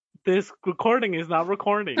This recording is not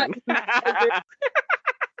recording.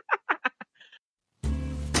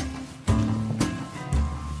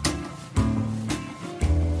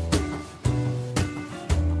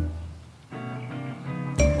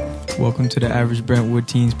 Welcome to the Average Brentwood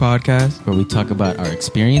Teens podcast, where we talk about our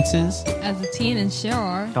experiences as a teen and share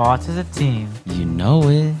our thoughts as a teen. You know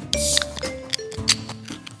it.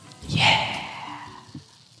 Yeah.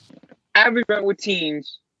 Average Brentwood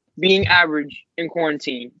Teens, being average in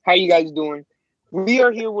quarantine. How you guys doing? We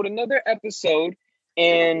are here with another episode,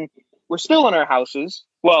 and we're still in our houses.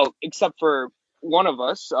 Well, except for one of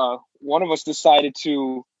us. One of us decided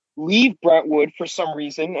to leave Brentwood for some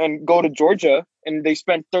reason and go to Georgia, and they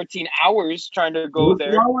spent 13 hours trying to go there.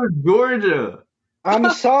 What's wrong with Georgia?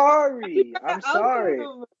 I'm sorry.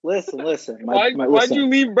 Listen. Why'd you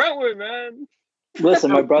leave Brentwood, man?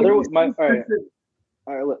 Listen, my brother. All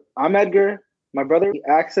right. Look, I'm Edgar. My brother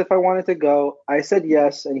asked if I wanted to go. I said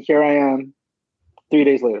yes, and here I am, 3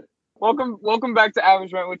 days later. Welcome back to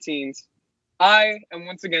Average Brentwood Teens. I am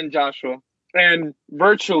once again Joshua, and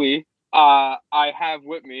virtually, I have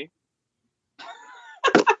with me.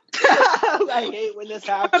 I hate when this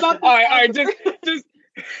happens. All right, just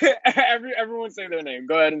everyone say their name.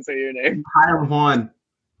 Go ahead and say your name. Hi, I'm Juan.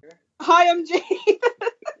 Hi, I'm Jane.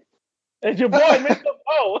 It's your boy, Mr.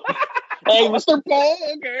 Poe. Hey, Mr. Poe.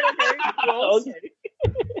 Okay.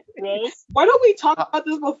 Well, why don't we talk about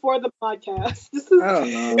this before the podcast? I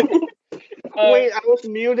don't know. Wait, I was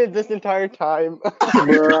muted this entire time.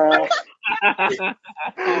 You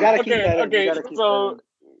gotta keep that in. Okay. So,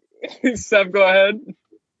 Seth, go ahead.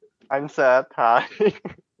 I'm Seth. Hi.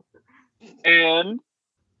 And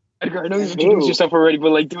Edgar, I know you've introduced yourself already,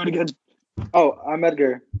 but do it again. Oh, I'm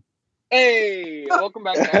Edgar. Hey, welcome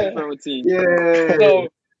back to Average Brentwood Teens. Yeah.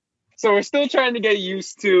 So we're still trying to get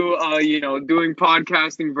used to, doing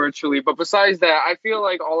podcasting virtually. But besides that, I feel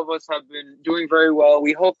like all of us have been doing very well.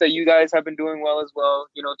 We hope that you guys have been doing well as well.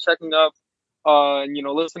 Checking up,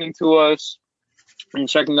 listening to us and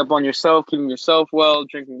checking up on yourself, keeping yourself well,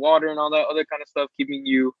 drinking water and all that other kind of stuff, keeping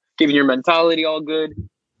your mentality all good.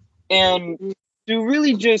 And to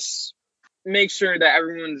really just make sure that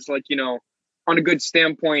everyone's on a good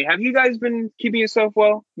standpoint. Have you guys been keeping yourself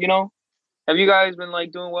well? Have you guys been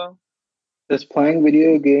doing well? Is playing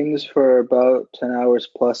video games for about 10 hours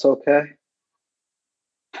plus okay?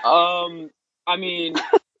 I mean,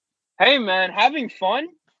 hey man, having fun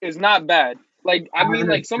is not bad.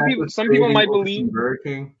 Some people might believe. Burger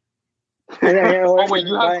King. Oh wait,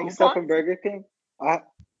 you have buying stuff from Burger King?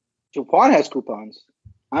 Juan has coupons.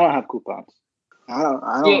 I don't have coupons. I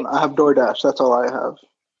have DoorDash. That's all I have.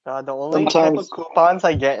 The only type of coupons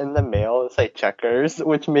I get in the mail is Checkers,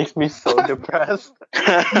 which makes me so depressed.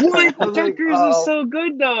 What? Checkers is so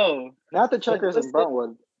good though. Not the Checkers in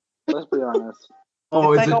Brentwood. Let's be honest.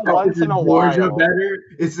 Oh, it's once in a Georgia while. better?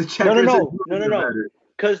 It's the Checkers. No.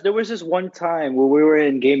 Because there was this one time where we were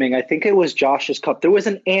in gaming. I think it was Josh's cup. There was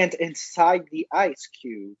an ant inside the ice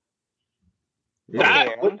cube.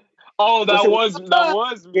 That was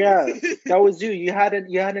me. Yeah, that was you. You had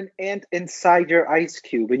an ant inside your ice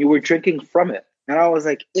cube, and you were drinking from it. And I was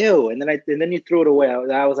like, ew. And then you threw it away.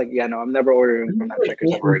 I was like, yeah, no, I'm never ordering from that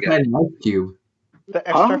Checkers ever again. The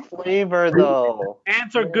extra flavor, though.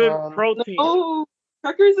 Ants are good protein. Oh,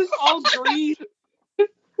 Checkers is all green.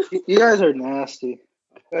 You guys are nasty.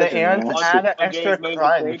 The ants add an extra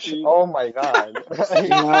crunch. Oh my god.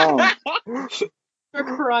 No. Extra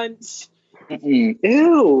crunch.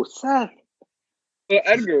 Ew, Seth. So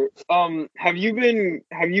Edgar, have you been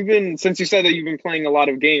since you said that you've been playing a lot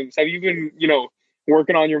of games, have you been,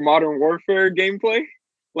 working on your Modern Warfare gameplay?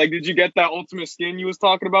 Did you get that ultimate skin you was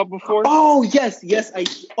talking about before? Oh yes.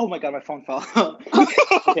 Oh my god, my phone fell.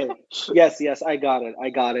 Okay. Yes, I got it,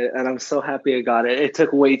 and I'm so happy I got it. It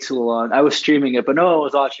took way too long. I was streaming it, but no one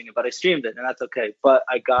was watching it. But I streamed it, and that's okay. But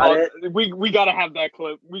I got it. We gotta have that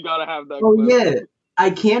clip. Oh yeah. I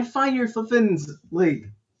can't find your flippin's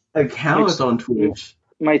account on Twitch.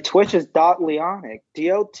 My Twitch is .Leonic.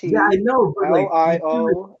 Yeah, I know.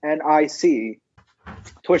 LIONIC.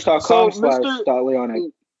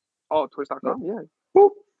 Twitch.com/.Leonic. Oh, Twitch.com. Yeah.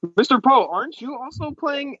 Boop. Mr. Poe, aren't you also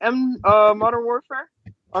playing Modern Warfare?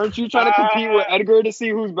 Aren't you trying to compete with Edgar to see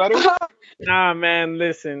who's better? Nah, man.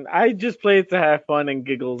 Listen, I just play it to have fun and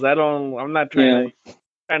giggles. I'm not trying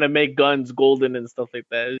to make guns golden and stuff like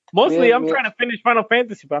that. Mostly, I'm trying to finish Final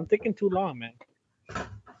Fantasy, but I'm taking too long, man.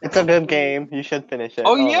 It's a good game. You should finish it.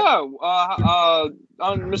 Yeah.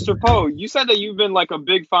 Mr. Poe, you said that you've been a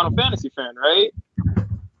big Final Fantasy fan, right?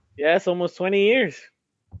 Yeah, it's almost 20 years.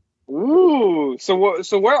 Ooh. So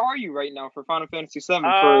where are you right now for Final Fantasy VII?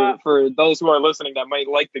 For those who are listening that might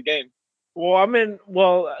like the game.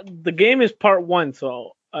 Well, the game is part 1,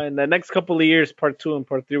 so in the next couple of years, part 2 and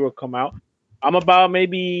part 3 will come out. I'm about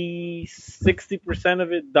maybe 60%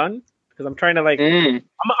 of it done because I'm trying to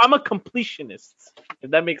I'm a completionist,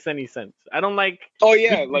 if that makes any sense. I don't like. Oh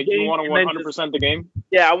yeah, like you want to 100% the game.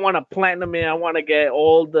 Yeah, I want to platinum it. I want to get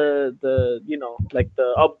all the like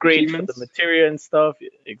the upgrades for the materia and stuff.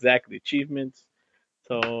 Exactly, achievements.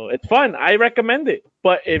 So it's fun. I recommend it.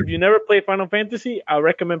 But if you never play Final Fantasy, I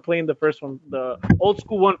recommend playing the first one, the old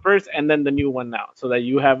school one first, and then the new one now, so that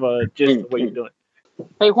you have a gist of what you're doing.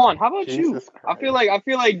 Hey Juan, how about you? I feel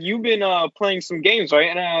like you've been playing some games, right?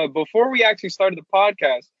 And before we actually started the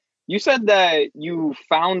podcast, you said that you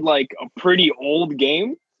found like a pretty old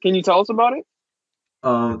game. Can you tell us about it?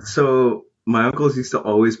 So my uncles used to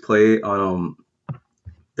always play on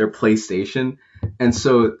their PlayStation, and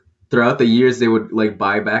so throughout the years they would like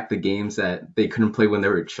buy back the games that they couldn't play when they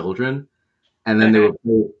were children, and then they would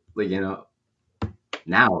play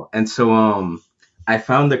now. And so I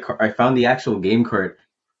found the actual game card,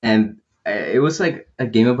 and it was like a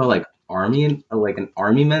game about like army and like an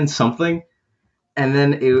army man something, and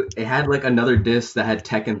then it had like another disc that had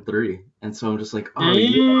Tekken 3, and so I'm just like, oh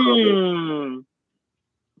yeah.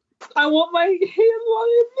 I want my hands on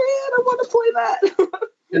it, man. I want to play that.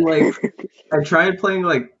 And like I tried playing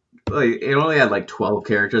like it only had like 12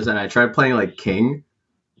 characters, and I tried playing like King,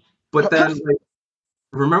 but then like,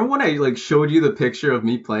 remember when I like showed you the picture of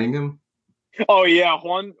me playing him? Oh yeah,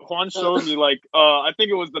 Juan showed me like I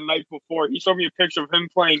think it was the night before. He showed me a picture of him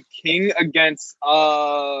playing King against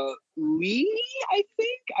Lee. I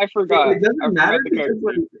think I forgot. It doesn't matter because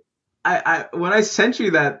like, I when I sent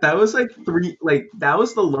you that was like that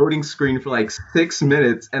was the loading screen for like 6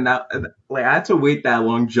 minutes, and that like I had to wait that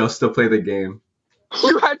long just to play the game.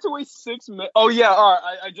 You had to wait 6 minutes. Oh yeah, all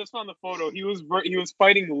right. I just found the photo. He was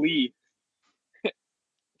fighting Lee.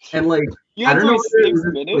 And like I don't know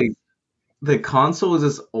if like, the console was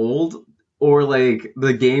just old or like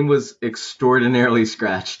the game was extraordinarily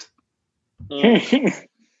scratched. But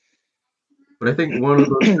I think one of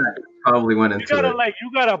those probably went into it.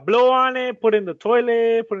 You gotta blow on it, put it in the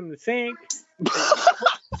toilet, put it in the sink.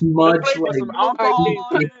 Much like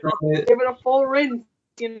give it a full rinse.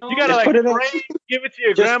 You know? You gotta like give it to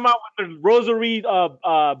your grandma with a rosary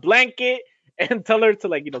blanket and tell her to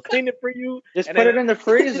like clean it for you. Just put it in the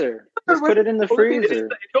freezer. Just put it in the freezer.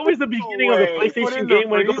 It's always the beginning of the PlayStation game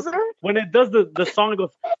when it does the song, it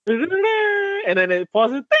goes and then it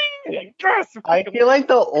pauses. I feel like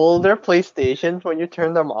the older PlayStations, when you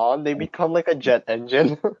turn them on, they become like a jet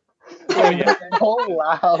engine. Oh yeah, so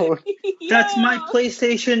loud. That's my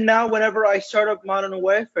PlayStation now. Whenever I start up Modern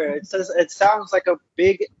Warfare, it sounds like a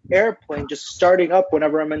big airplane just starting up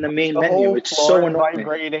whenever I'm in the main menu. It's so annoying.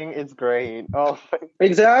 Vibrating. It's great. Oh,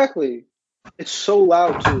 exactly. It's so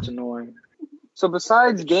loud too. It's annoying. So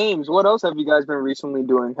besides games, what else have you guys been recently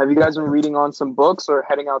doing? Have you guys been reading on some books or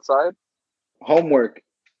heading outside? Homework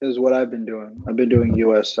is what I've been doing. I've been doing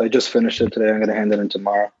US. I just finished it today. I'm gonna hand it in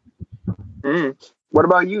tomorrow. What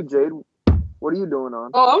about you, Jade? What are you doing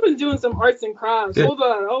on? Oh, I've been doing some arts and crafts. Yeah. Hold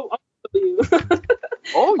on. I'll show you.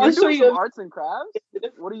 Oh, you're I'll show doing you. some arts and crafts?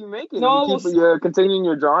 What are you making? No, You're continuing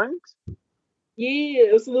your drawings?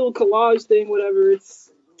 Yeah, it's a little collage thing, whatever. It's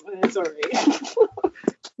alright.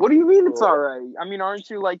 What do you mean it's alright? I mean, aren't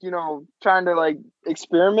you like, trying to like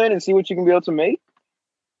experiment and see what you can be able to make?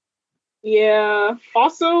 Yeah.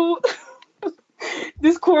 Also,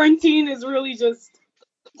 this quarantine is really just...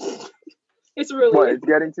 It's really... What, it's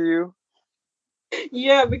getting to you?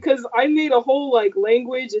 Yeah, because I made a whole like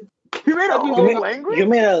language. You made a whole language? You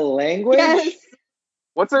made a language? Yes.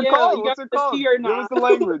 What's it called? What's it to called? see or Give not. us the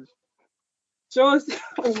language. Show us.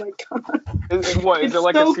 Oh my god. Is it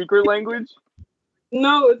like so... a secret language?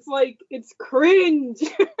 No, it's cringe.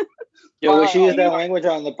 Yo, we should use that language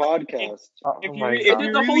on the podcast.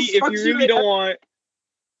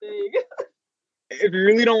 If you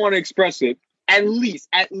really don't want to express it, at least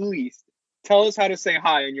tell us how to say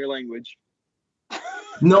hi in your language.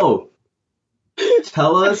 No.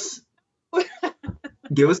 Tell us.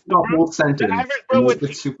 Give us the whole sentence.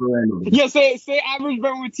 It's super random. Yeah, say average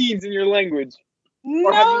Brentwood teens in your language. No.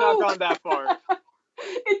 Or have you not gone that far?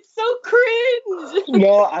 It's so cringe.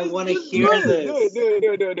 No, I want to hear this. Do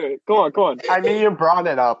it. Go on. I mean, you brought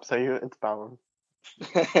it up, so it's bound.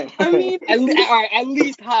 I mean, at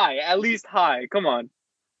least hi. Come on.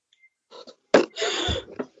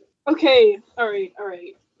 Okay. All right.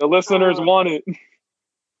 The listeners want it.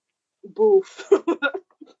 Boof.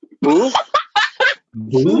 Boof?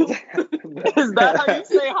 Boof? Is that how you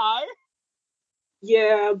say hi?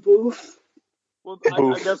 Yeah, boof. Well,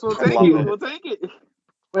 I guess we'll take it.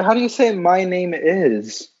 Wait, how do you say my name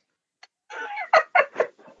is?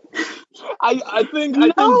 I think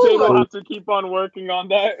Jay will have to keep on working on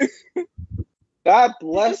that. God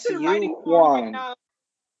bless Listen, you, writing Juan. right now.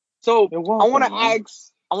 So You're I want welcome, man.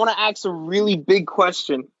 to ask a really big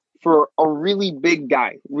question for a really big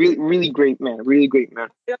guy, really great man.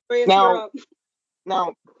 Yeah, Reyes, Now- you're up.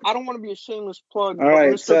 Now, I don't want to be a shameless plug, All but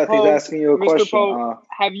right, Mr. Seth, Poe, he's asking you a Mr. question. Poe,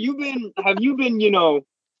 have you been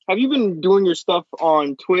doing your stuff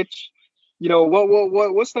on Twitch? You know,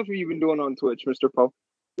 what stuff have you been doing on Twitch, Mr. Poe?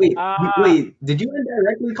 Wait, Uh, wait, did you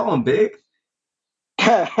indirectly call him big?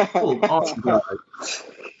 Hold on, God.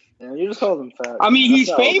 Yeah, you just called him fat. I mean, he's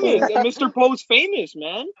That's not famous, okay. and Mr. Poe's famous,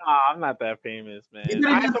 man. I'm not that famous, man. You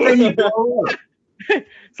didn't just say you blow up.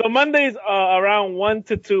 So Mondays around 1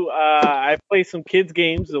 to 2, I play some kids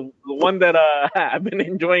games. The one that I've been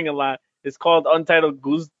enjoying a lot is called Untitled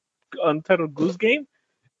Goose Game.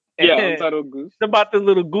 Yeah, And Untitled Goose. it's about the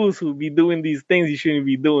little goose who be doing these things you shouldn't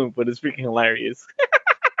be doing, but it's freaking hilarious.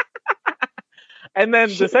 And then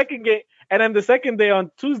the second day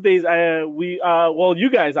on Tuesdays, you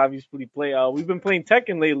guys obviously play. We've been playing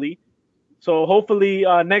Tekken lately, so hopefully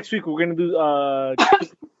next week we're gonna do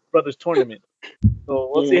Brothers tournament.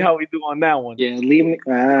 So we'll see how we do on that one. Yeah, leave me.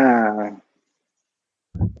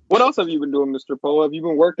 What else have you been doing, Mr. Poe? Have you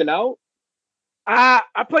been working out? I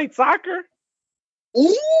played soccer.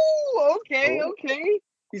 Ooh, okay.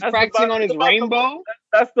 He's That's practicing about- on his that's about the rainbow.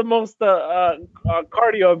 That's the most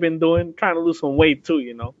cardio I've been doing, trying to lose some weight too.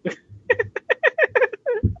 You know.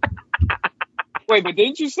 Wait, but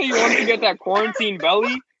didn't you say you wanted to get that quarantine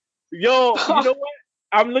belly? Yo, you know what?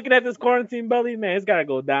 I'm looking at this quarantine belly, man. It's gotta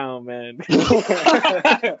go down, man. It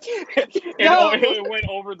went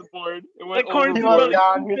over the board. It went Like quarantine overboard.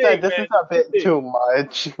 belly. Jan, he said this is a bit too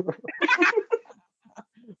much.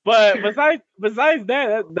 But besides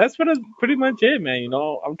that, that's pretty much it, man. You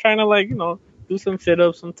know, I'm trying to do some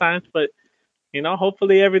sit-ups sometimes, but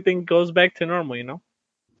hopefully everything goes back to normal. You know,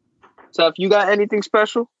 So if you got anything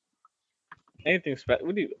special? anything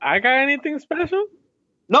special? I got anything special?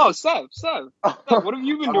 No, Seth, what have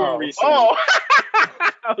you been doing recently? Oh,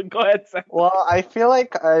 go ahead, Sam. Well, I feel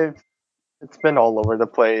like it's been all over the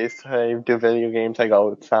place. I do video games, I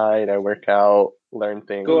go outside, I work out, learn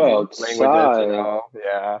things. Go languages, outside.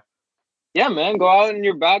 Yeah. Yeah, man, go out in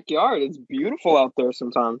your backyard. It's beautiful out there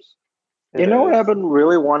sometimes. You know what I've been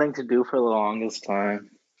really wanting to do for the longest time?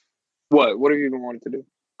 What? What have you been wanting to do?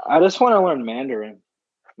 I just want to learn Mandarin.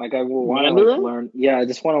 Like I want to Mandarin? learn. Yeah, I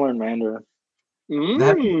just want to learn Mandarin.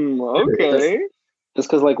 Okay. Just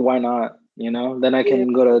because, like, why not? You know, then I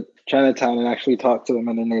can go to Chinatown and actually talk to them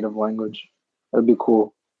in their native language. That'd be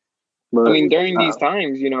cool. But, I mean, during these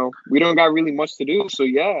times, we don't got really much to do. So,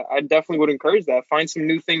 yeah, I definitely would encourage that. Find some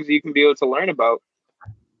new things that you can be able to learn about.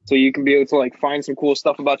 So you can be able to, like, find some cool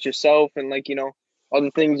stuff about yourself and, like,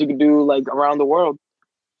 other things you can do, like, around the world.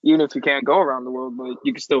 Even if you can't go around the world, but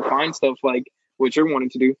you can still find stuff like what you're wanting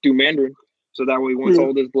to do Mandarin. So that way, once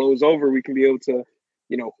all this blows over, we can be able to,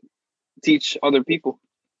 teach other people.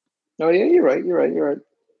 Oh, yeah, you're right.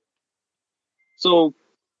 So,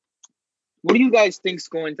 what do you guys think is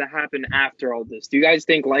going to happen after all this? Do you guys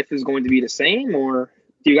think life is going to be the same, or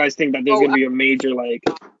do you guys think that there's going to be a major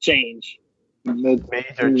change? Major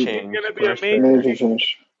change. It's gonna be a for Major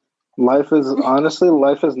change. Life is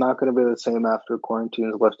not going to be the same after quarantine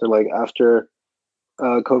is lifted. Like after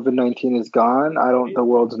COVID-19 is gone, the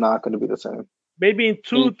world's not going to be the same. Maybe in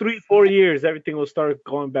 2, 3, 4 years, everything will start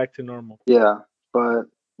going back to normal. Yeah, but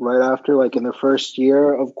right after, like in the first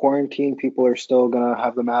year of quarantine, people are still going to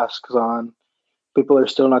have the masks on. People are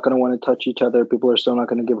still not going to want to touch each other. People are still not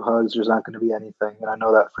going to give hugs. There's not going to be anything, and I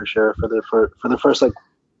know that for sure for the first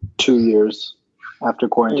 2 years after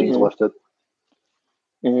quarantine is lifted.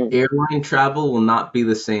 Airline travel will not be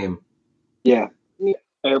the same. Yeah.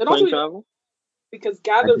 Airplane travel? Because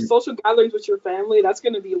social gatherings with your family, that's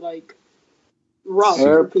going to be rough.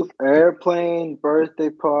 Airplane, birthday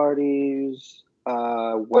parties,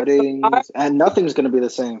 weddings, and nothing's going to be the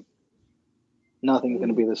same. Nothing's going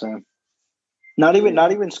to be the same. Not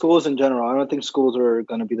even schools in general. I don't think schools are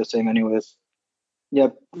going to be the same anyways. Yeah,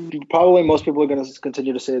 probably most people are going to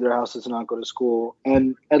continue to stay at their houses and not go to school.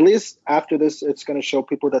 And at least after this, it's going to show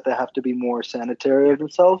people that they have to be more sanitary of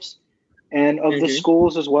themselves and of the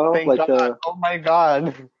schools as well. Oh my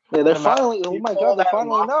god. Yeah, they're finally. Oh my god, they're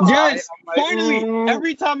finally not. Yes, finally.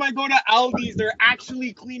 Every time I go to Aldi's, they're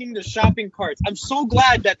actually cleaning the shopping carts. I'm so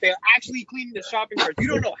glad that they're actually cleaning the shopping carts. You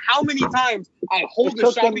don't know how many times I hold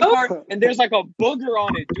the shopping cart and there's a booger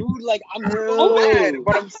on it, dude. I'm so mad,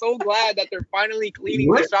 but I'm so glad that they're finally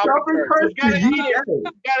cleaning the shopping carts. You gotta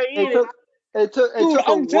eat it. It took Dude, a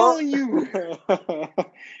I'm telling you.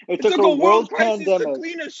 it took took a world crisis to pandemic.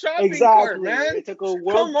 clean a shopping Exactly. cart, man. It took a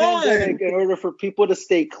world Come on. pandemic in order for people to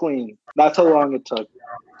stay clean. That's how long it took.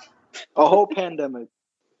 A whole pandemic.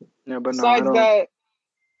 Yeah, but no, I Besides don't. that,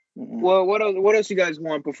 Mm-mm. well, what else you guys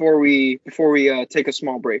want before we take a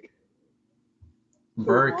small break?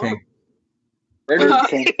 Burger King. Burger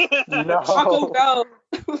King. No. Taco Bell.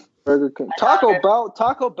 Burger King.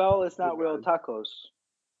 Taco Bell is not real tacos.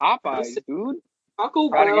 Popeyes, dude. Taco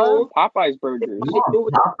Gotta get Bell. some Popeyes burgers. Oh,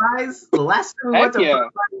 Popeyes? The last time we Heck went to yeah.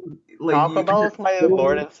 Popeyes, like, Taco you Bell is my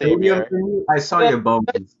Lord and Savior. I saw your bones.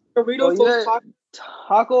 Doritos. Oh, Those yeah.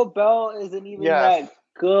 Taco Bell isn't even Yes. that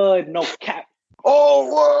good. No cap.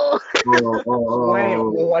 Oh, whoa. Wait,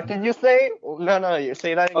 what did you say? No, you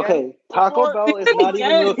say that again. Okay, Taco Before- Bell is not even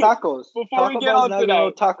real tacos. Before we Taco get Bell is on not to even real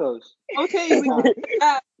that. tacos. Okay.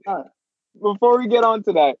 Before we get on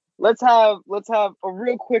to that, let's have a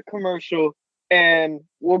real quick commercial and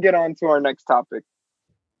we'll get on to our next topic.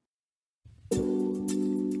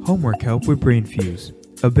 Homework help with BrainFuse.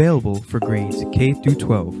 Available for grades K through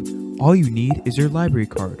 12. All you need is your library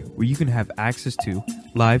card, where you can have access to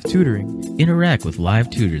live tutoring. Interact with live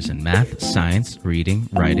tutors in math, science, reading,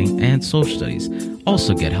 writing, and social studies.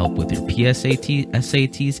 Also get help with your PSAT,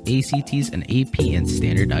 SATs, ACTs, and AP and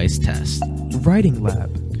standardized tests. Writing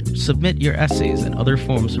lab. Submit your essays and other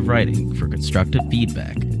forms of writing for constructive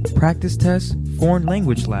feedback. Practice tests, foreign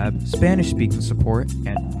language lab, Spanish speaking support,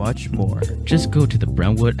 and much more. Just go to the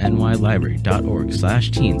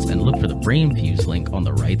BrentwoodNYLibrary.org/teens and look for the BrainFuse link on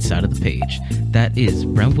the right side of the page. That is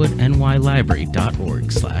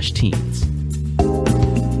BrentwoodNYLibrary.org/teens.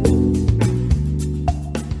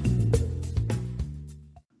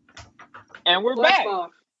 And we're Blast back.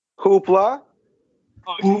 off. Hoopla.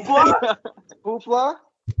 Hoopla? Hoopla.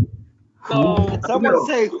 So, Did someone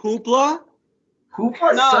say hoopla?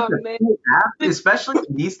 Hoopla is No, such a man. cool app, especially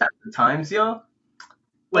in these types of times, yo.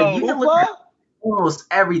 Like, you can look Hoopla? at almost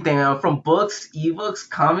everything, from books, ebooks,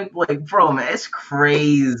 comic, like, bro, man, it's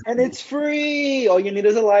crazy. And it's free. All you need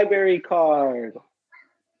is a library card.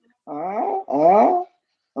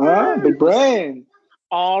 Big brain.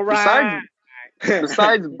 All right.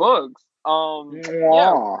 besides books,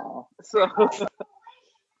 Yeah. so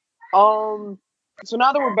so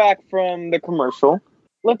now that we're back from the commercial,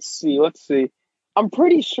 let's see. I'm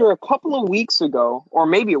pretty sure a couple of weeks ago, or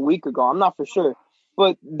maybe a week ago, I'm not for sure,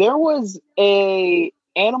 but there was a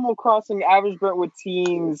Animal Crossing Average Brentwood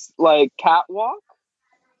Teens like catwalk.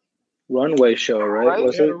 Runway show, right? Right?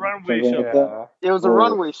 Was Yeah, it? the runway Something show. like that? It was a Oh.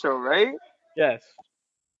 runway show, right? Yes.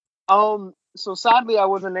 So sadly I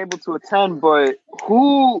wasn't able to attend, but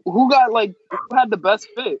who had the best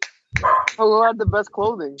fit? Who had the best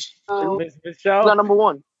clothing? Um, Miss Who's Michelle. that number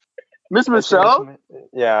one? Miss Michelle?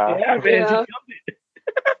 Yeah. Yeah, man. Yeah.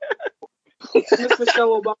 Miss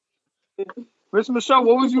Michelle Obama. Miss Michelle,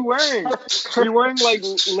 what was you wearing? Were you wearing like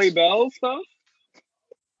label stuff?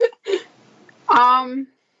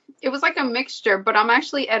 It was like a mixture, but I'm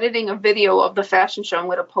actually editing a video of the fashion show. I'm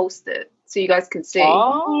gonna post it so you guys can see.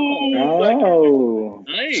 Oh,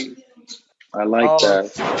 Nice. I like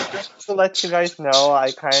that. Just to let you guys know,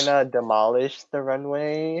 I kind of demolished the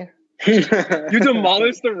runway. You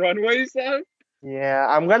demolished the runway stuff? Yeah,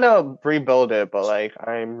 I'm gonna rebuild it, but like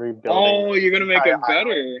I'm rebuilding. Oh, you're gonna make it I-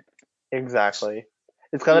 better. Exactly.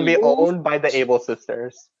 It's gonna be Ooh. owned by the Able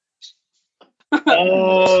sisters.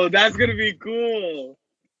 Oh, that's gonna be cool.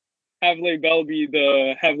 Have Label be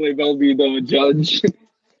the judge.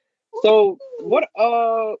 So what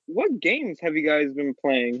games have you guys been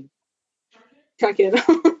playing? Tekken.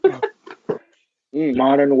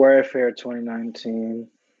 Modern Warfare 2019.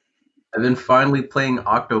 I've been finally playing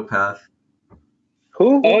Octopath.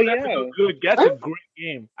 Who? Oh That's yeah. a good. That's a great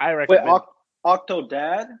game. I Wait, recommend.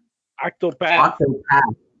 Octodad? Octopath.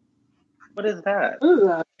 Octopath. What is that? What is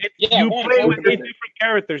that? Yeah, You one, play one with person. 8 different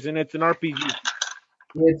characters, and it's an RPG.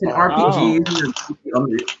 It's an RPG using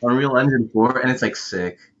Unreal Engine 4, and it's like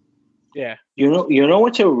sick. Yeah. You know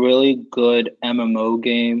what's a really good MMO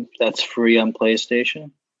game that's free on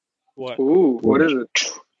PlayStation? What? Ooh, what is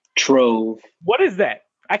it? Trove. What is that?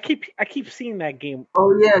 I keep seeing that game.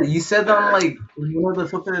 Oh yeah, you said that on like the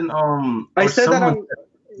flipping I or said that someone on.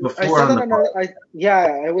 before I said on that the on. pod.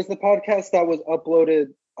 Yeah, it was the podcast that was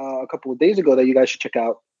uploaded a couple of days ago that you guys should check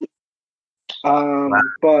out.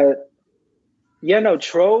 But yeah, no,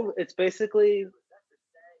 Trove. It's basically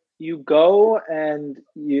you go and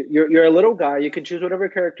you're a little guy. You can choose whatever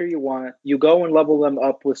character you want. You go and level them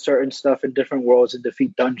up with certain stuff in different worlds and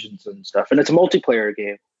defeat dungeons and stuff. And it's a multiplayer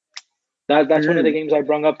game. That's one of the games I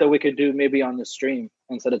brung up that we could do maybe on the stream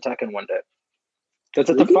instead of Tekken one day. It's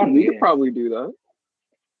a fun We game. could probably do that.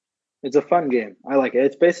 It's a fun game. I like it.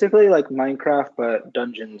 It's basically like Minecraft but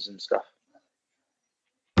dungeons and stuff.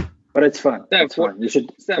 But it's fun. Seth, It's fun. You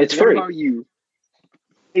should. Seth, It's what free. about you?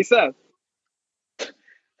 Hey, Seth.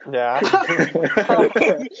 Yeah.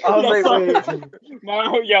 I was like,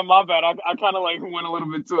 my bad. I kind of like went a little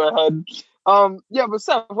bit too ahead. Yeah, but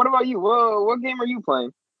Seth, what about you? What game are you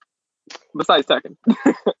playing besides Tekken?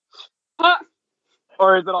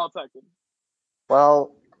 Or is it all Tekken?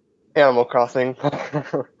 well, Animal Crossing.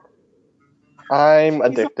 I'm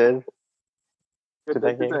addicted to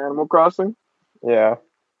that It's game. Animal Crossing. Yeah.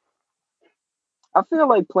 I feel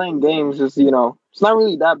like playing games is, it's not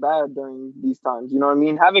really that bad during these times. You know what I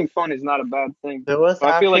mean? Having fun is not a bad thing. There was But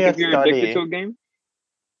I feel like actually if a you're addicted study. to a game,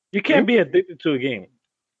 You can't be addicted to a game.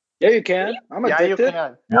 Yeah, you can. I'm Yeah, you addicted.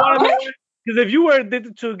 can. You want to know why? Because if you were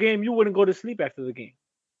addicted to a game, you wouldn't go to sleep after the game.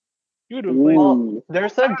 You would have been playing. Well,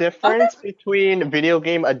 there's a difference between video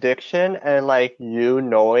game addiction and like you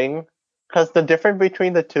knowing, because the difference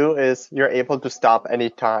between the two is you're able to stop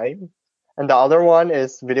anytime, and the other one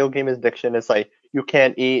is video game addiction is like you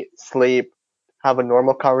can't eat, sleep, have a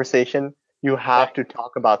normal conversation. You have to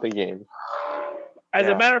talk about the game. As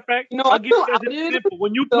Yeah. a matter of fact, You know, I'll I give you feel guys an outed, example.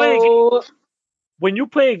 When you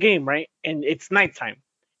play a game, right, and it's nighttime,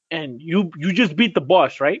 and you just beat the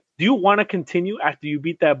boss, right? Do you want to continue after you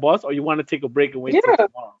beat that boss, or you want to take a break and wait till Yeah.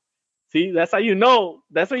 tomorrow? See, that's how you know.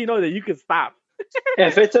 That's how you know that you can stop.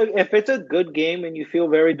 If it's a good game and you feel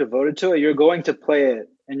very devoted to it, you're going to play it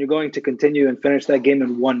and you're going to continue and finish that game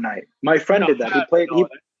in one night. My friend did that. He played. No,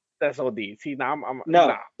 that's OD. See, now I'm No,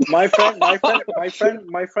 nah. my friend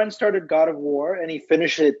started God of War and he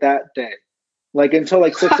finished it that day, like until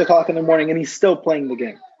like 6 o'clock in the morning, and he's still playing the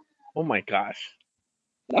game. Oh my gosh.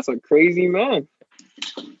 that's a crazy man.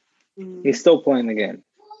 He's still playing the game.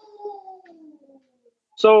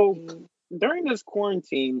 So during this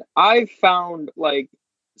quarantine, I found like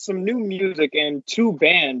some new music and two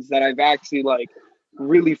bands that I've actually like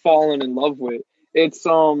really fallen in love with. It's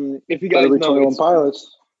if you guys Literally know, 21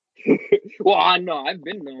 Pilots. well, I know I've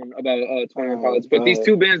been known about 21 Oh, Pilots, but these God.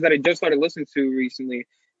 two bands that I just started listening to recently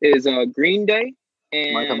is Green Day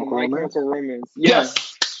and My Chemical Romance? Romance.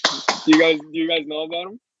 Yes. Do you guys know about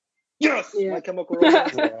them? Yes. Yeah. My Chemical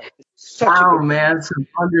Romance. Yeah. Such a Wow, good man, some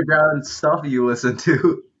underground stuff you listen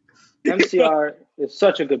to. MCR is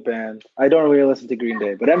such a good band. I don't really listen to Green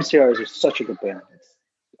Day, but MCR is just such a good band.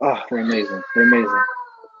 They're amazing. They're amazing.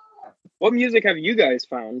 What music have you guys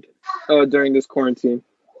found during this quarantine?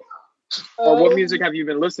 Or what music have you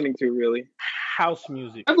been listening to, really? House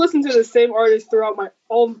music. I've listened to the same artist throughout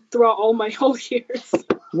all my whole years.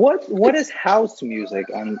 What is house music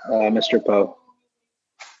on Mr. Poe?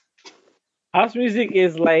 House music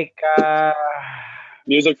is like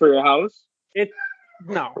Music for your house?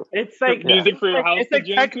 it's like Music for your house It's to like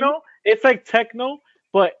jam to? techno. It's like techno,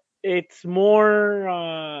 but it's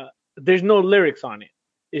more. There's no lyrics on it.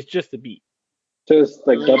 It's just a beat, Just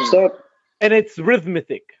like dubstep? and it's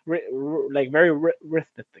rhythmic, like very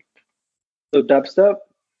rhythmic. So dubstep?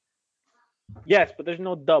 Yes, but there's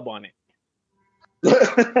no dub on it. It's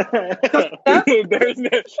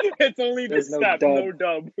only the There's no step, dub. no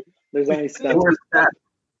dub. There's only steps. Where's that?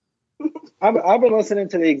 I've been listening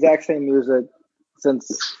to the exact same music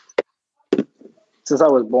since I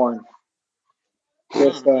was born.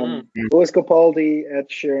 With Louis Capaldi, Ed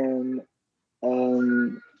Sheeran,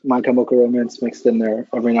 My Chemical Romance mixed in there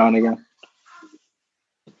every now and again.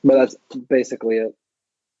 But that's basically it.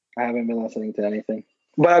 I haven't been listening to anything.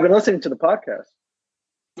 But I've been listening to the podcast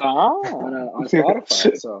on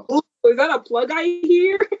Spotify. So Ooh, is that a plug I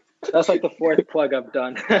hear? that's like the fourth plug I've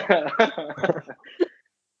done.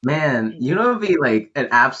 Man, you know, it'd be like an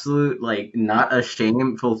absolute, like, not a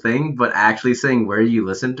shameful thing, but actually saying where you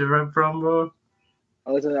listen to it from, bro.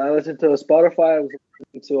 I listen to Spotify. I was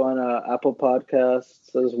listening to on Apple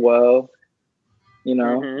Podcasts as well. You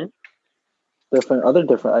know, different.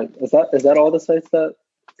 Is that all the sites that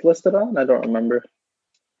it's listed on? I don't remember.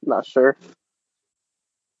 Not sure.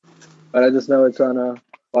 But I just know it's on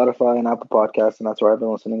Spotify and Apple Podcasts, and that's where I've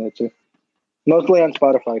been listening it to. Mostly on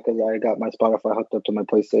Spotify because I got my Spotify hooked up to my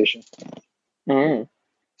PlayStation.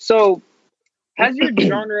 So, has your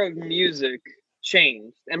genre of music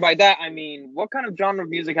changed? And by that, I mean, what kind of genre of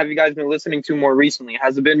music have you guys been listening to more recently?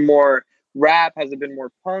 Has it been more rap? Has it been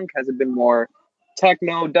more punk? Has it been more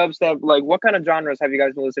techno, dubstep? Like, what kind of genres have you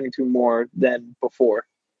guys been listening to more than before?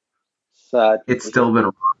 Sad. It's still been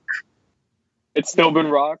a It's still been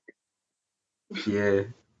rock? yeah.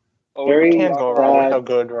 Oh, Very You can't go wrong with sad. a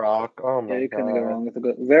good rock. Oh Yeah, my you couldn't go god. wrong with a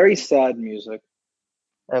good. Very sad music.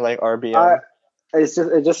 And like RBM.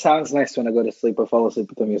 It just sounds nice when I go to sleep or fall asleep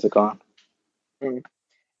with the music on.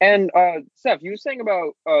 And Seth, you were saying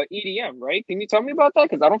about EDM, right? Can you tell me about that?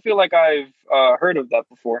 Because I don't feel like I've heard of that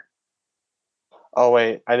before. Oh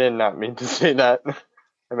wait, I did not mean to say that.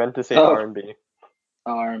 I meant to say Oh. R&B.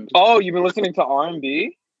 Oh, you've been listening to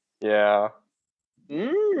R&B? Yeah.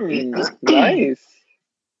 Nice.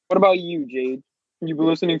 What about you, Jade? You been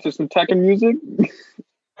listening to some Tekken music?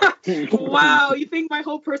 Wow, you think my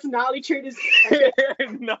whole personality trait is?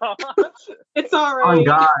 No. It's alright. Oh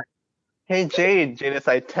God. Hey Jade is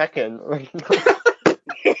like Tekken.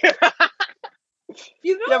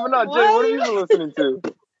 You know Yeah, but no, Jade, what have you been listening to?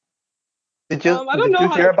 Did you I don't know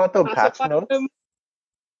how hear to about the patch classify notes? him.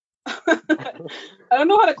 I don't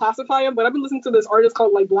know how to classify him, but I've been listening to this artist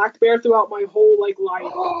called like Black Bear throughout my whole like life.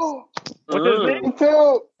 What's his name? Me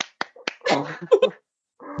too.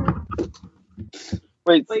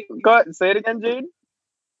 Wait, Like- go ahead, say it again, Jade.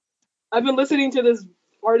 I've been listening to this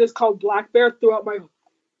artist called Black Bear throughout my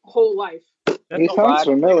whole life. That's He a sounds lot.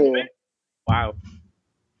 familiar. Wow.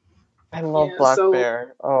 I love Yeah, Black so-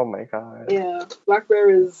 Bear. Oh my god. Yeah, Black Bear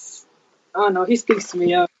is. I don't know. He speaks to me.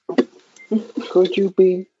 Yeah. Could you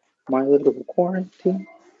be my little quarantine?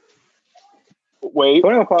 Wait,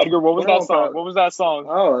 21 Pilots. Edgar, what was 21 that song? Pilots. What was that song?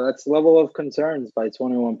 Oh, that's Level of Concerns by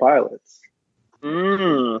 21 Pilots.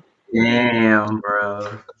 Damn,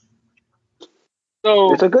 bro.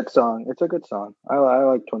 So, It's a good song. It's a good song. I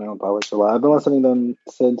like 21 Pilots a lot. I've been listening to them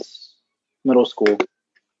since middle school.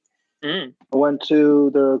 mm, I went to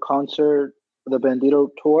their concert, the Bandito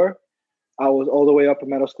tour. I was all the way up in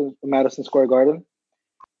Madison Square Garden.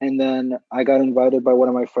 And then I got invited by one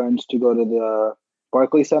of my friends to go to the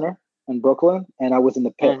Barclays Center in Brooklyn. And I was in the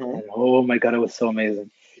pit. Mhm. And oh my God, it was so amazing.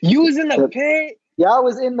 you was in the The- pit? Yeah, I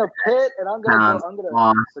was in the pit. And I'm going to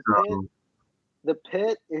Awesome. the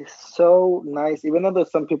pit is so nice. Even though there's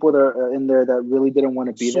some people that are in there that really didn't want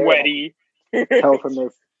to be there. Sweaty. I can tell from their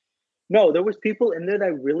No, there was people in there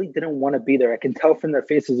that really didn't want to be there. I can tell from their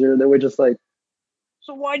faces. They were just like,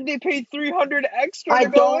 So why did they pay $300 extra I to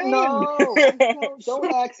go don't in? know.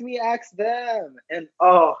 Don't ask me, ask them. And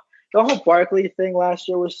the whole Barkley thing last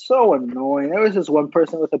year was so annoying. There was just one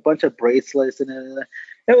person with a bunch of bracelets and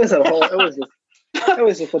it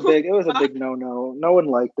was just a big no. No one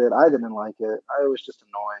liked it. I didn't like it. It was just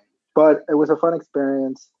annoying. But it was a fun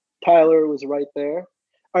experience. Tyler was right there.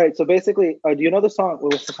 All right, so basically, do you know the song?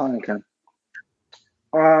 What was the song again?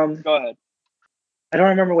 Go ahead. I don't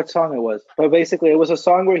remember what song it was, but basically it was a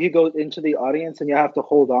song where he goes into the audience and you have to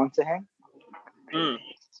hold on to him. Mm.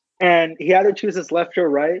 And he had to choose his left or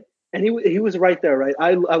right, and he was right there, right?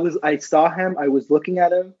 I saw him, I was looking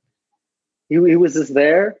at him. He was just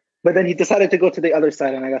there, but then he decided to go to the other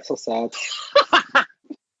side, and I got so sad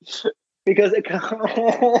because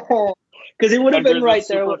he would have been Edgar's a right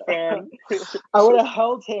there. super fan. I would have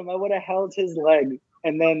held him. I would have held his leg,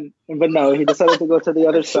 but no, he decided to go to the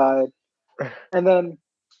other side. And then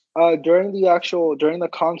during the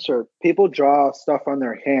concert, people draw stuff on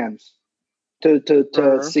their hands to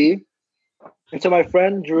see. And so my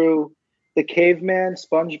friend drew the caveman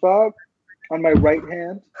SpongeBob on my right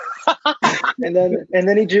hand. and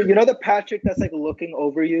then he drew, the Patrick that's like looking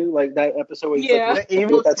over you, like that episode where he's like, The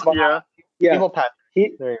evil, that's yeah. Evil Pat.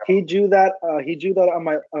 He drew that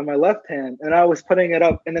on my left hand, and I was putting it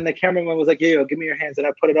up, and then the cameraman was like, "Yo, give me your hands," and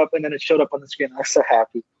I put it up, and then it showed up on the screen. I was so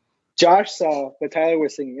happy. Josh saw that Tyler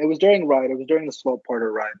was singing. It was during Ride. It was during the slope part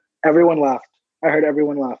of Ride. Everyone laughed. I heard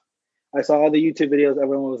everyone laugh. I saw all the YouTube videos.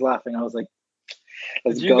 Everyone was laughing. I was like,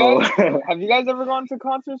 "Let's go." Have you guys ever gone to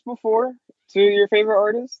concerts before to your favorite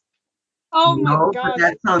artist? Oh my No, but gosh!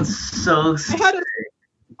 that sounds so sick.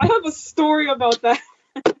 I have a story about that.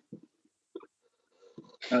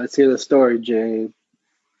 Let's hear the story, Jade.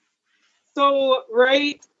 So,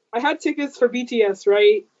 right, I had tickets for BTS,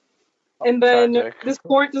 right? And then Tragic.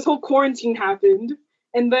 this whole quarantine happened,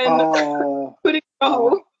 and then Oh, couldn't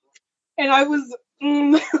go, and I was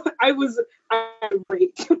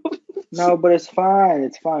irate. no, but it's fine.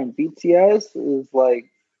 It's fine. BTS is like,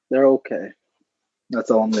 they're okay. That's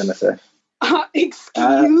all I'm gonna say. Excuse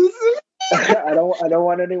me? I don't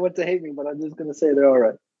want anyone to hate me, but I'm just gonna say they're all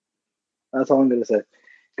right. That's all I'm gonna say.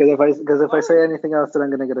 Because if I say anything else, then I'm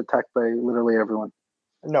gonna get attacked by literally everyone.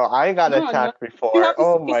 No, I got No, attacked You before. have to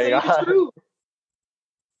Oh say my the god. truth.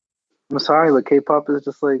 I'm sorry, but K-pop is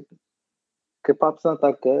just like, K-pop's not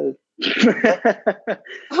that good.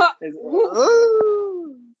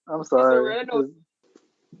 I'm sorry. I know.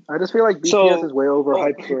 I just feel like BTS So- is way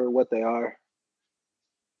overhyped for what they are.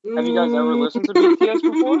 Have you guys ever listened to BTS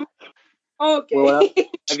before? Okay. Well,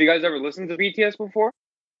 Have you guys ever listened to BTS before?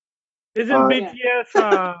 Isn't Uh, BTS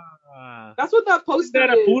That's what that poster Is that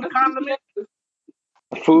a is. food That's condiment?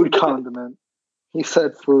 BTS. Food condiment. He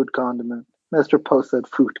said food condiment. Mr. Post said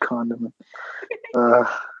food condiment.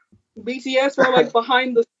 BTS were like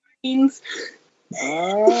behind the scenes.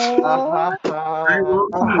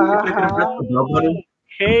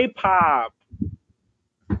 K-pop.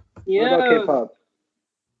 Yeah. What about K-pop?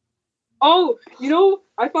 Oh,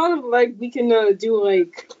 I thought of like we can do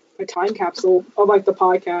like a time capsule of like the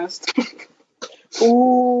podcast.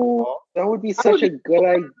 Ooh, that would be such a good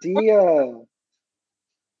idea.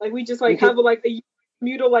 Like we just like have like a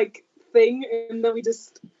Muto like thing, and then we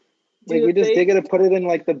just dig it and put it in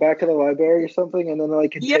like the back of the library or something, and then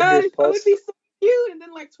like that would be so cute. And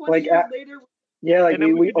then like 20 years later, like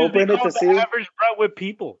we open it to see average Brentwood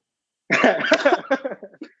people.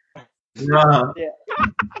 Yeah,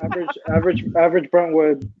 average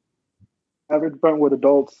Brentwood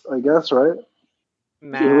adults, I guess, right?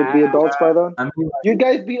 Nah, you would be adults by then. I mean, you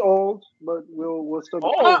guys be old, but we'll still.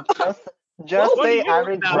 Just say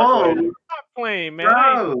average. Stop playing,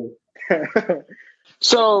 man.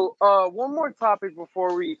 So, one more topic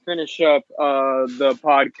before we finish up the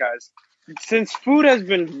podcast. Since food has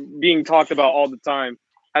been being talked about all the time,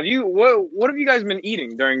 what have you guys been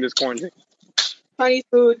eating during this quarantine? Chinese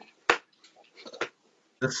food.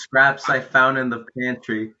 The scraps I found in the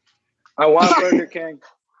pantry. I want Burger King.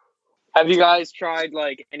 Have you guys tried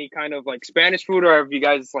like any kind of like Spanish food, or have you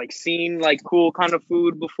guys like seen like cool kind of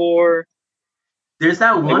food before? There's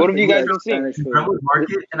that one. What have you guys been seeing? Brentwood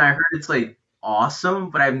Market, and I heard it's like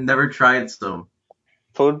awesome, but I've never tried some.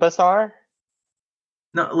 Food Bazaar?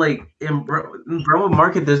 No, like in Brentwood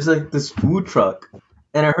Market, there's like this food truck,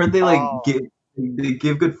 and I heard they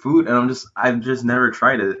give good food, and I've just never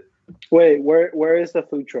tried it. Wait, where is the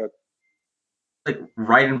food truck? Like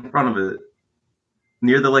right in front of it,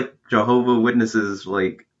 near the like Jehovah Witnesses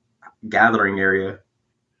like gathering area.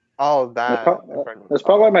 Oh, that's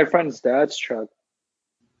probably my friend's dad's truck.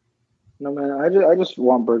 No man, I just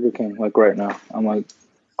want Burger King like right now. I'm like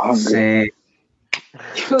hungry. Same.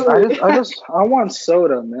 I want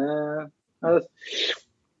soda, man. That's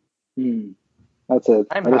it.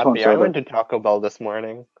 I'm happy. I went to Taco Bell this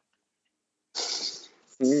morning.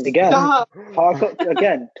 Again, Taco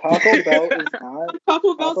Bell is not.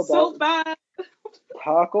 Taco Bell's so bad.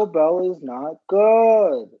 Taco Bell is not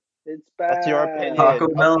good. It's bad. That's your opinion. Taco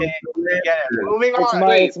Bell. Okay. Moving on.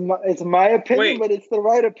 It's my opinion, but it's the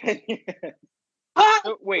right opinion.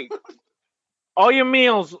 Wait. All your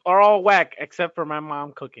meals are all whack except for my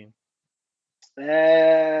mom cooking.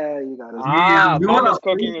 Yeah, you got it. Mama's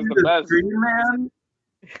cooking is the best. Man.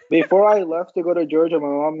 Before I left to go to Georgia, my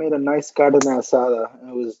mom made a nice carne asada.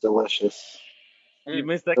 It was delicious. You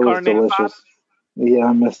missed that carne asada? Yeah,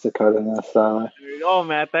 I missed the carne asada. There you go,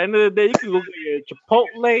 man. At the end of the day, you can go get your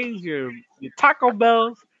Chipotle's, your Taco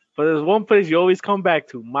Bells, but there's one place you always come back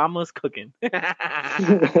to: Mama's cooking.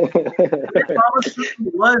 Mama's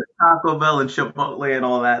cooking was Taco Bell and Chipotle and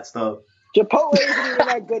all that stuff. Chipotle isn't even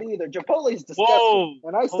that good either. Chipotle is disgusting. Whoa.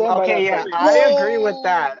 And I stand by that. I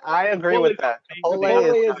agree with that.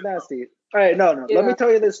 Chipotle is nasty. All right, no. Yeah. Let me tell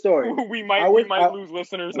you this story. we might lose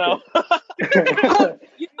listeners now.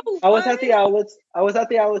 I was at the outlets.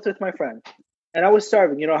 With my friend, and I was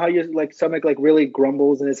starving. You know how your like stomach like really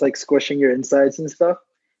grumbles and it's like squishing your insides and stuff.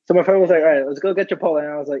 So my friend was like, "All right, let's go get Chipotle," and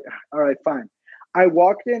I was like, "All right, fine." I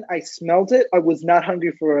walked in. I smelled it. I was not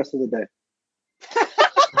hungry for the rest of the day.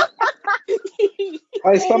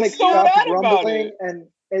 My stomach stopped grumbling, and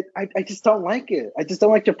I just don't like it. I just don't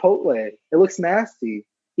like Chipotle. It looks nasty.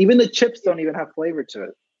 Even the chips don't even have flavor to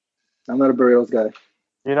it. I'm not a burritos guy.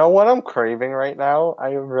 You know what I'm craving right now?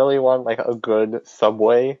 I really want like a good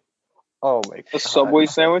Subway. Oh my god. A Subway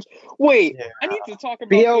sandwich? Wait, yeah. I need to talk about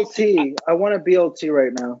BLT. This. I want a BLT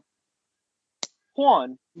right now.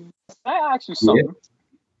 Juan, can I ask you something?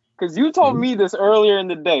 Because you told me this earlier in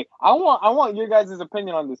the day. I want your guys'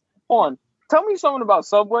 opinion on this. Juan, tell me something about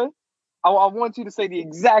Subway. I want you to say the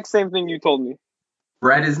exact same thing you told me.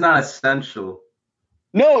 Bread is not essential.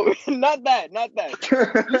 No, not that. You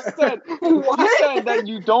said that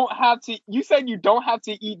you don't have to. You said you don't have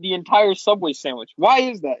to eat the entire Subway sandwich. Why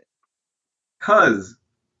is that? Cause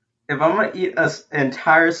if I'm gonna eat an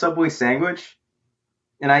entire Subway sandwich,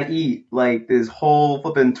 and I eat like this whole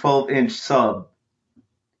flipping 12-inch sub,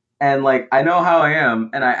 and like I know how I am,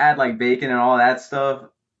 and I add like bacon and all that stuff,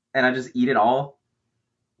 and I just eat it all,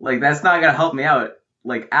 like that's not gonna help me out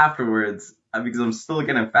like afterwards because I'm still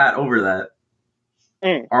getting fat over that.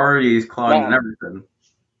 Already clogging and everything.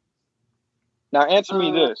 Now answer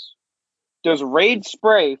me this. Does Raid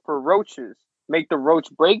spray for roaches make the roach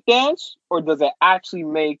break dance, or does it actually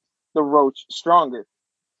make the roach stronger?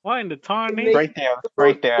 Why in the tarnation? Right there.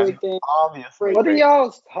 Right there. Right there. Obviously. What are right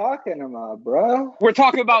y'all talking about, bro? We're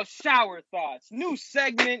talking about shower thoughts. New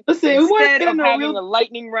segment. Listen, we want to Instead get of into having real. a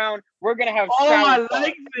lightning round, we're gonna have Oh, shower I thoughts.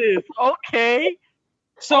 like this. Okay.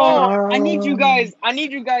 So I need you guys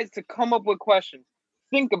to come up with questions.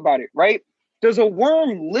 Think about it, right? Does a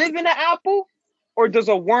worm live in an apple, or does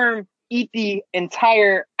a worm eat the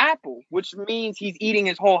entire apple, which means he's eating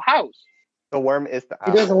his whole house? The worm is the He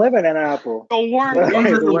apple. doesn't live in an apple. The worm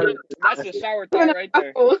Okay, is the worm. that's a shower thought right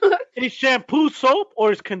there. Is shampoo soap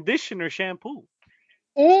or is conditioner shampoo?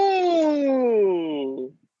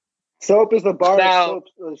 Ooh. Soap is the bar. Now-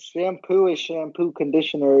 Soap, shampoo is shampoo.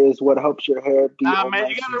 Conditioner is what helps your hair be Nah, all man, nice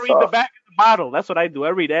you gotta and read soft. the back of the bottle. That's what I do. I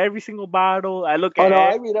read every single bottle. I look Oh at no,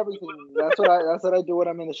 I it. read everything. That's what I do when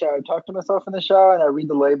I'm in the shower. I talk to myself in the shower and I read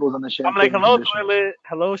the labels on the shampoo. I'm like, and hello, conditioner. toilet.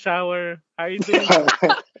 Hello, shower. How you doing?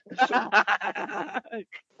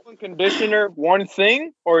 One conditioner, one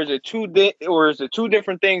thing, or is it two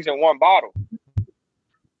different things in one bottle?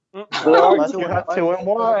 Unless you have 2 in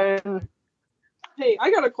 1. Hey,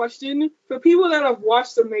 I got a question for people that have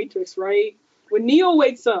watched The Matrix. Right, when Neo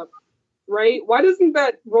wakes up, right, why doesn't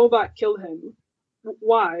that robot kill him?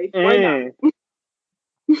 Why? Why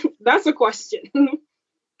not? That's a question.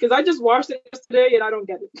 Because I just watched it yesterday and I don't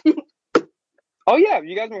get it. Oh yeah,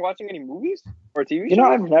 you guys been watching any movies or TV shows? You know,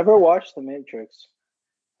 I've never watched The Matrix.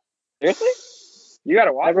 Seriously? You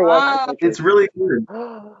gotta watch. Never watched The Matrix. It's really good.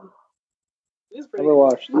 It's pretty Never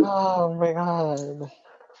watched it. Oh my god.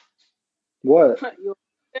 What? You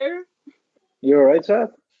there? You alright, Seth?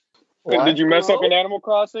 What? Did you mess up Hello? in Animal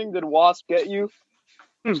Crossing? Did Wasp get you?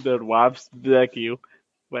 The wops deck you.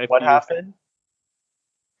 What happened?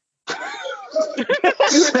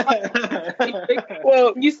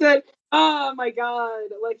 Well, You said, "Oh my god!"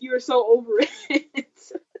 Like you were so over it.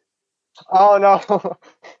 Oh no.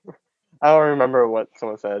 I don't remember what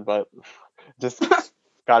someone said, but just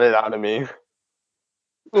got it out of me.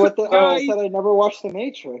 What the? I Guys. said I never watched The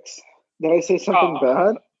Matrix. Did I say something Oh.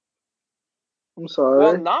 bad? I'm sorry.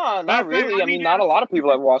 well, nah, not really. I mean, not a lot of people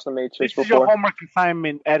have watched The Matrix This is your before. homework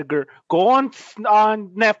assignment, Edgar. Go on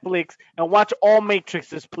Netflix and watch all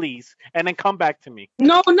Matrixes, please, and then come back to me.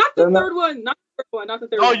 No, not the They're not- third one. Not the third one. Not the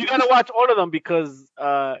third Oh, one. you gotta watch all of them because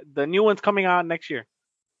the new one's coming out next year.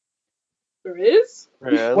 There is.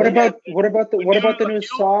 Really? What about the new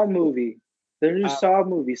Saw movie? The new Saw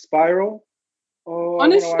movie, Spiral. Oh, I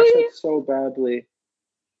want to watch Honestly? that so badly.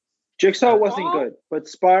 Jigsaw wasn't Saw? good, but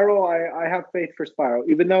Spiral, I have faith for Spiral,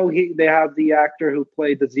 even though they have the actor who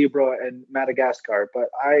played the zebra in Madagascar. But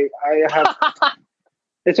I have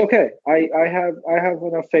it's okay. I have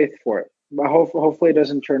enough faith for it. But hopefully it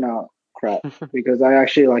doesn't turn out crap because I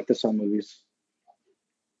actually like the Saw movies.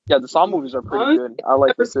 Yeah, the Saw movies are pretty good. I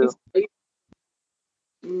like Never it too. seen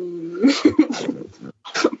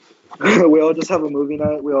We all just have a movie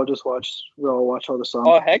night. We all watch all the songs.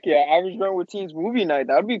 Oh heck yeah, Average Run with Teens movie night.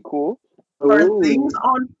 That'd be cool. Are Ooh. things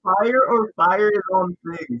on fire or fire is on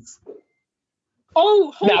things?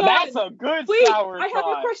 Oh, hold Now on. that's a good Wait, sour I have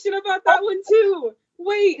thought. a question about that one too.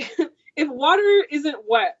 Wait, if water isn't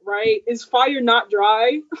wet, right? Is fire not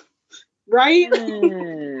dry? Right?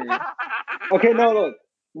 Hmm. Okay, no, look.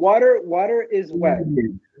 Water is wet.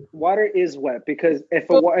 Water is wet because if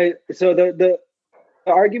the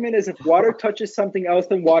argument is if water touches something else,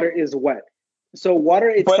 then water is wet. So water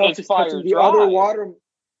itself it's is touching fire the dry. other water.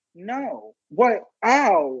 No. What?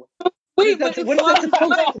 Ow. Wait, What but is that it's supposed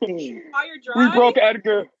not to mean? fire dry. We broke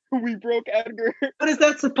Edgar. We broke Edgar. What is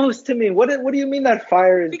that supposed to mean? What do you mean that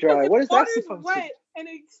fire is Because dry? if What is that water's supposed wet to mean? and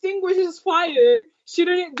it extinguishes fire,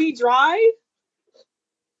 shouldn't it be dry?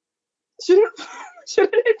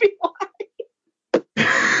 Shouldn't it be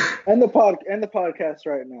End the podcast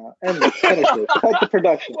right now. Finish it. Cut the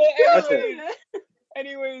production. Well, That's it.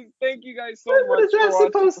 anyways, thank you guys so What much is that for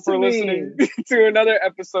supposed to listening to another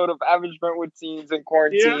episode of Average Brentwood Teens in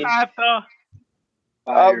Quarantine.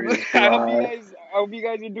 Fire is I dry. hope you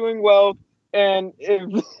guys are doing well. And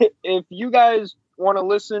if you guys want to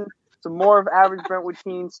listen to more of Average Brentwood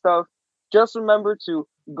Teens stuff, just remember to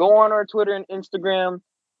go on our Twitter and Instagram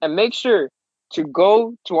and make sure to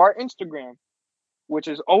go to our Instagram, which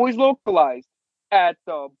is always localized at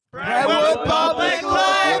the Brentwood Public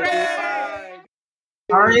Library.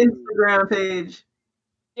 Our Instagram page.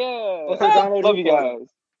 Yeah. Also, download Love you Hoopla. guys.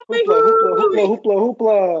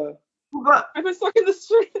 Hoopla. I've been stuck in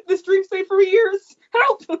this dream state for years.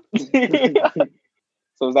 Help!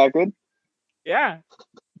 So is that good? Yeah.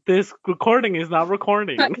 This recording is not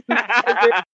recording.